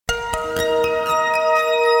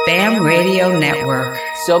BAM Radio Network.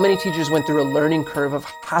 So many teachers went through a learning curve of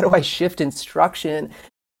how do I shift instruction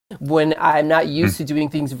when I'm not used to doing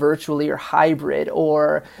things virtually or hybrid,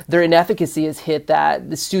 or their inefficacy has hit that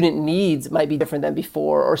the student needs might be different than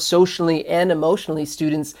before, or socially and emotionally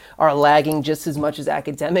students are lagging just as much as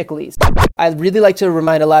academically. I'd really like to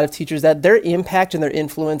remind a lot of teachers that their impact and their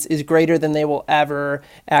influence is greater than they will ever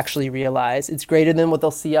actually realize. It's greater than what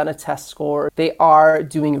they'll see on a test score. They are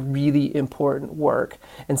doing really important work.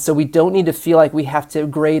 And so we don't need to feel like we have to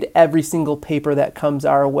grade every single paper that comes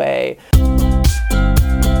our way.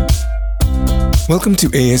 Welcome to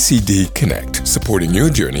ASCD Connect, supporting your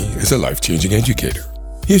journey as a life-changing educator.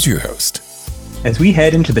 Here's your host. As we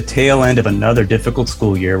head into the tail end of another difficult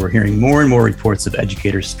school year, we're hearing more and more reports of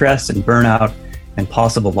educators' stress and burnout and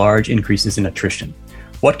possible large increases in attrition.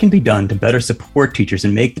 What can be done to better support teachers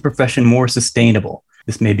and make the profession more sustainable?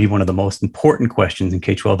 This may be one of the most important questions in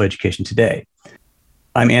K-12 education today.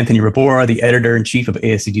 I'm Anthony Rabora, the editor-in-chief of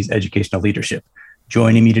ASCD's Educational Leadership.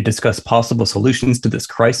 Joining me to discuss possible solutions to this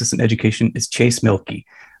crisis in education is Chase Mielke,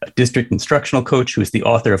 a district instructional coach who is the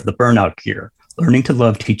author of The Burnout Cure, Learning to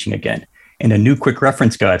Love Teaching Again, and a new quick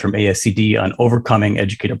reference guide from ASCD on overcoming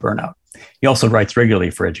educator burnout. He also writes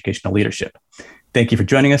regularly for Educational Leadership. Thank you for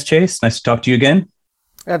joining us, Chase. Nice to talk to you again.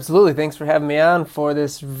 Absolutely. Thanks for having me on for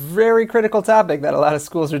this very critical topic that a lot of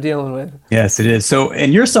schools are dealing with. Yes, it is. So,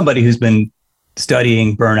 and you're somebody who's been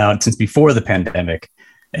studying burnout since before the pandemic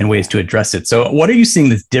and ways to address it. So what are you seeing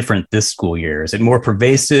that's different this school year? Is it more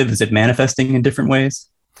pervasive? Is it manifesting in different ways?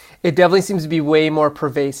 It definitely seems to be way more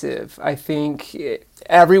pervasive. I think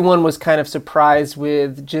everyone was kind of surprised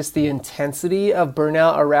with just the intensity of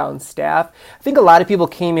burnout around staff. I think a lot of people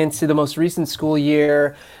came into the most recent school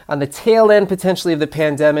year on the tail end potentially of the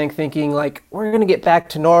pandemic thinking like, we're going to get back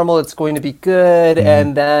to normal, it's going to be good.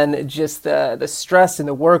 And then just the stress and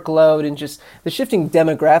the workload and just the shifting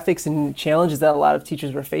demographics and challenges that a lot of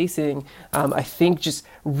teachers were facing, I think just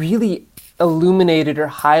really illuminated or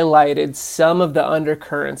highlighted some of the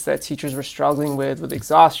undercurrents that teachers were struggling with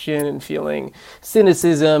exhaustion and feeling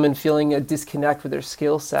cynicism and feeling a disconnect with their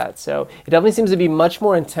skill set. So it definitely seems to be much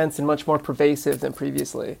more intense and much more pervasive than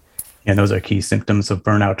previously. And those are key symptoms of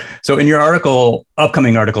burnout. So in your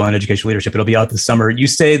upcoming article on educational leadership, it'll be out this summer, you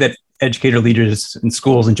say that educator leaders in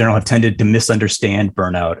schools in general have tended to misunderstand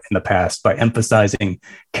burnout in the past by emphasizing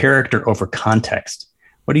character over context.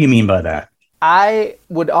 What do you mean by that? I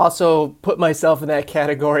would also put myself in that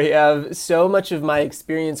category of so much of my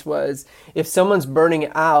experience was if someone's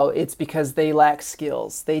burning out, it's because they lack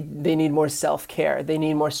skills. They need more self-care. They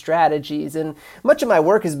need more strategies. And much of my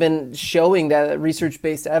work has been showing that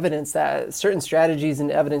research-based evidence that certain strategies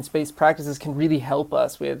and evidence-based practices can really help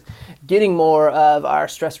us with getting more of our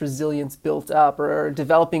stress resilience built up or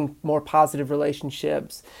developing more positive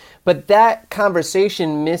relationships. But that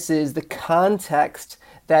conversation misses the context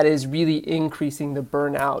that is really increasing the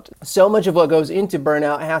burnout. So much of what goes into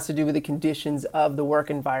burnout has to do with the conditions of the work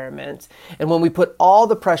environment. And when we put all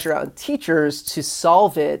the pressure on teachers to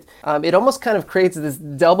solve it, it almost kind of creates this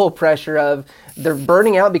double pressure of they're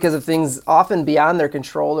burning out because of things often beyond their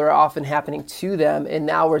control or often happening to them. And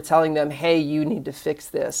now we're telling them, hey, you need to fix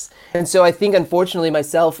this. And so I think, unfortunately,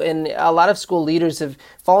 myself and a lot of school leaders have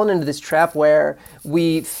fallen into this trap where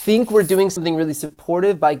we think we're doing something really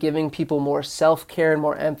supportive by giving people more self-care and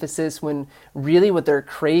more emphasis when really what they're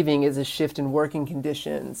craving is a shift in working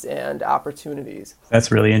conditions and opportunities.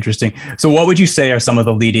 That's really interesting. So what would you say are some of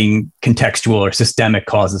the leading contextual or systemic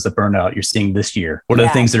causes of burnout you're seeing this year? What are the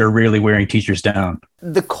things that are really wearing teachers down?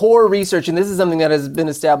 The core research, and this is something that has been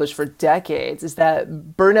established for decades, is that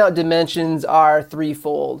burnout dimensions are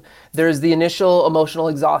threefold. There's the initial emotional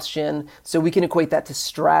exhaustion. So we can equate that to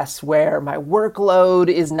stress, where my workload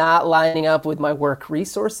is not lining up with my work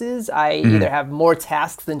resources. I either have more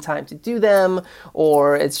tasks than time to do them,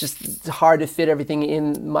 or it's just hard to fit everything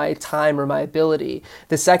in my time or my ability.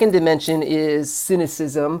 The second dimension is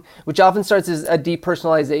cynicism, which often starts as a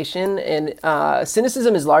depersonalization. And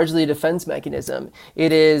cynicism is largely a defense mechanism.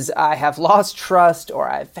 It is, I have lost trust, or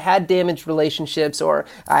I've had damaged relationships, or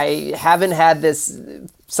I haven't had this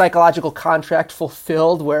psychological contract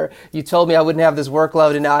fulfilled where you told me I wouldn't have this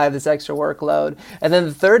workload and now I have this extra workload. And then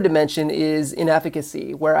the third dimension is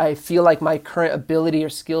inefficacy, where I feel like my current ability or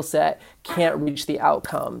skill set can't reach the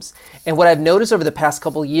outcomes. And what I've noticed over the past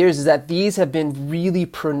couple of years is that these have been really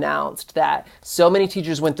pronounced, that so many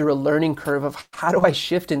teachers went through a learning curve of how do I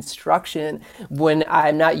shift instruction when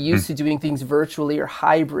I'm not used to doing things virtually or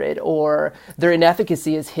hybrid, or their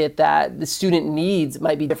inefficacy has hit that the student needs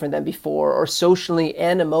might be different than before, or socially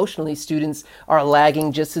and emotionally students are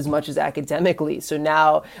lagging just as much as academically. So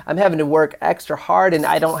now I'm having to work extra hard and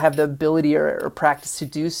I don't have the ability or practice to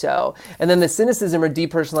do so. And then the cynicism or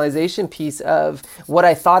depersonalization piece of what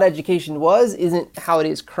I thought education was isn't how it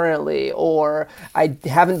is currently, or I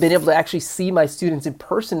haven't been able to actually see my students in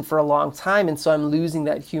person for a long time, and so I'm losing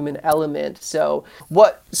that human element. So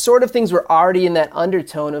what sort of things were already in that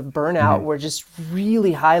undertone of burnout were just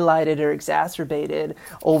really highlighted or exacerbated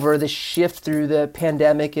over the shift through the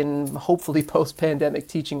pandemic and hopefully post-pandemic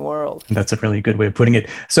teaching world. That's a really good way of putting it.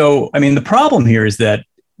 So, I mean, the problem here is that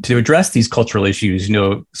to address these cultural issues,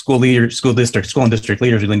 school and district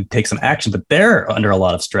leaders really need to take some action, but they're under a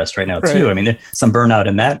lot of stress right now too. I mean, there's some burnout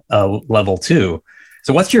in that level too.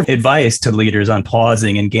 So what's your advice to leaders on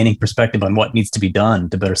pausing and gaining perspective on what needs to be done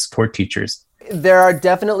to better support teachers? There are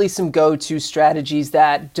definitely some go-to strategies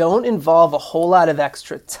that don't involve a whole lot of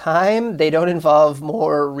extra time. They don't involve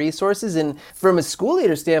more resources, and from a school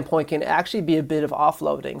leader standpoint can actually be a bit of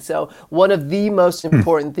offloading. So one of the most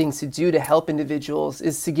important things to do to help individuals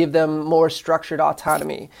is to give them more structured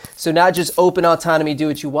autonomy. So not just open autonomy, do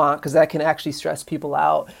what you want, because that can actually stress people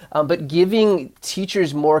out, but giving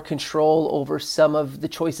teachers more control over some of the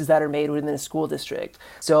choices that are made within a school district.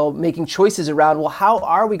 So making choices around, well, how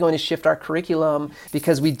are we going to shift our curriculum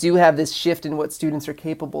because we do have this shift in what students are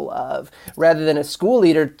capable of, rather than a school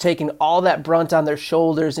leader taking all that brunt on their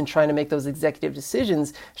shoulders and trying to make those executive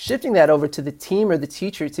decisions, shifting that over to the team or the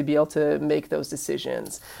teacher to be able to make those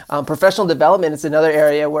decisions. Professional development is another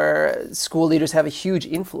area where school leaders have a huge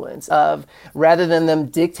influence of, rather than them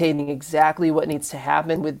dictating exactly what needs to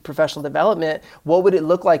happen with professional development, what would it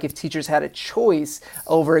look like if teachers had a choice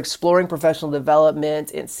over exploring professional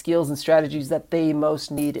development and skills and strategies that they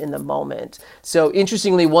most need in the moment. So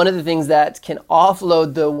interestingly, one of the things that can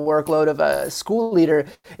offload the workload of a school leader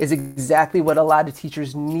is exactly what a lot of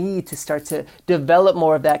teachers need to start to develop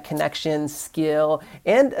more of that connection, skill,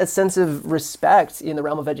 and a sense of respect in the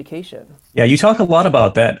realm of education. Yeah, you talk a lot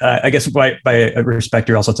about that. I guess by respect,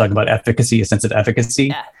 you're also talking about efficacy, a sense of efficacy.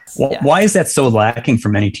 Yes. Why is that so lacking for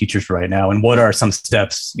many teachers right now? And what are some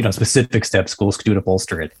steps, specific steps schools could do to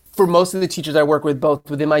bolster it? For most of the teachers I work with, both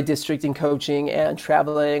within my district in coaching and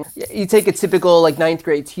traveling, you take a typical ninth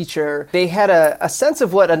grade teacher, they had a sense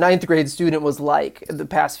of what a ninth grade student was like the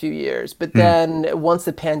past few years. But then once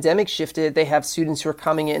the pandemic shifted, they have students who are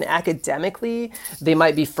coming in academically. They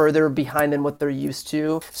might be further behind than what they're used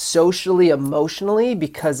to. Socially, emotionally,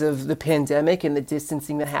 because of the pandemic and the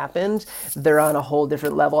distancing that happened, they're on a whole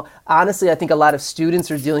different level. Honestly, I think a lot of students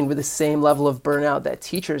are dealing with the same level of burnout that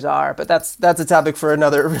teachers are, but that's a topic for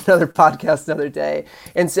another podcast, another day.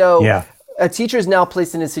 And so a teacher is now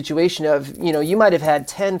placed in a situation of, you might have had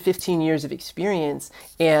 10, 15 years of experience,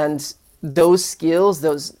 and those skills,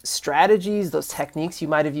 those strategies, those techniques you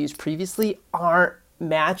might have used previously aren't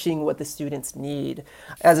matching what the students need.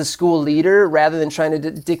 As a school leader, rather than trying to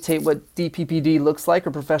dictate what DPPD looks like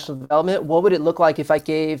or professional development, what would it look like if I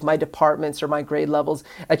gave my departments or my grade levels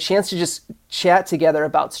a chance to just chat together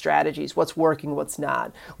about strategies, what's working, what's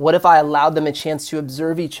not? What if I allowed them a chance to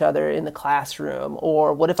observe each other in the classroom?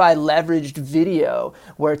 Or what if I leveraged video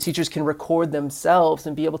where teachers can record themselves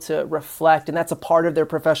and be able to reflect, and that's a part of their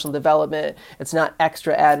professional development. It's not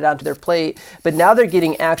extra added onto their plate, but now they're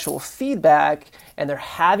getting actual feedback and they're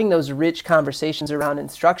having those rich conversations around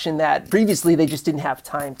instruction that previously they just didn't have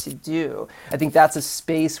time to do. I think that's a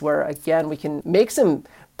space where, again, we can make some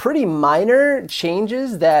pretty minor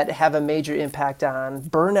changes that have a major impact on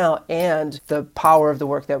burnout and the power of the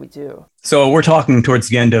work that we do. So we're talking towards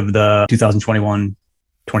the end of the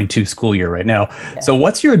 2021-22 school year right now. Yeah. So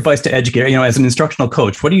what's your advice to educators, as an instructional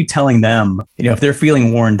coach, what are you telling them, if they're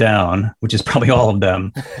feeling worn down, which is probably all of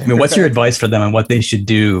them? What's your advice for them on what they should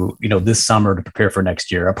do, this summer to prepare for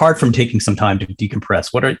next year, apart from taking some time to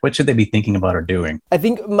decompress? What should they be thinking about or doing? I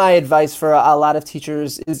think my advice for a lot of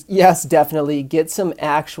teachers is, yes, definitely get some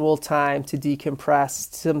actual time to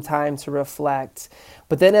decompress, some time to reflect.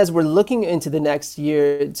 But then as we're looking into the next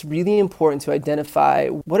year, it's really important to identify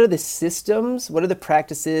what are the systems, what are the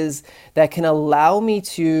practices practices that can allow me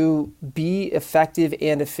to be effective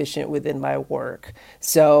and efficient within my work.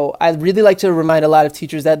 So I really like to remind a lot of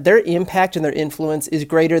teachers that their impact and their influence is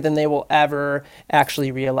greater than they will ever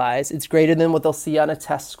actually realize. It's greater than what they'll see on a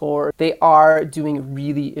test score. They are doing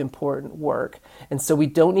really important work. And so we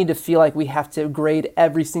don't need to feel like we have to grade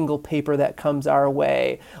every single paper that comes our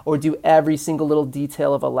way or do every single little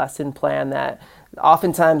detail of a lesson plan. That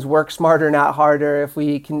oftentimes work smarter, not harder. If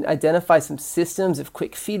we can identify some systems of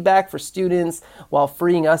quick feedback for students while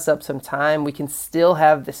freeing us up some time, we can still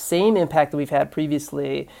have the same impact that we've had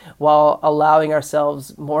previously while allowing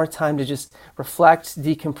ourselves more time to just reflect,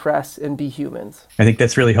 decompress, and be humans. I think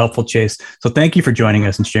that's really helpful, Chase. So thank you for joining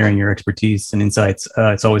us and sharing your expertise and insights.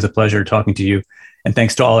 It's always a pleasure talking to you. And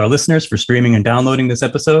thanks to all our listeners for streaming and downloading this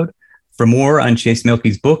episode. For more on Chase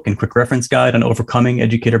Mielke's book and quick reference guide on overcoming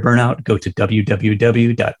educator burnout, go to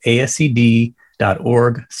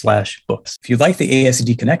www.ascd.org/books. If you like the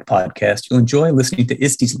ASCD Connect podcast, you'll enjoy listening to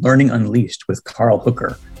ISTE's Learning Unleashed with Carl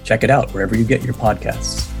Hooker. Check it out wherever you get your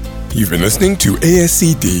podcasts. You've been listening to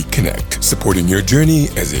ASCD Connect, supporting your journey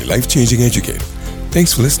as a life-changing educator.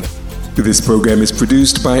 Thanks for listening. This program is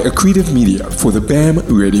produced by Accretive Media for the BAM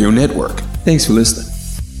Radio Network. Thanks for listening.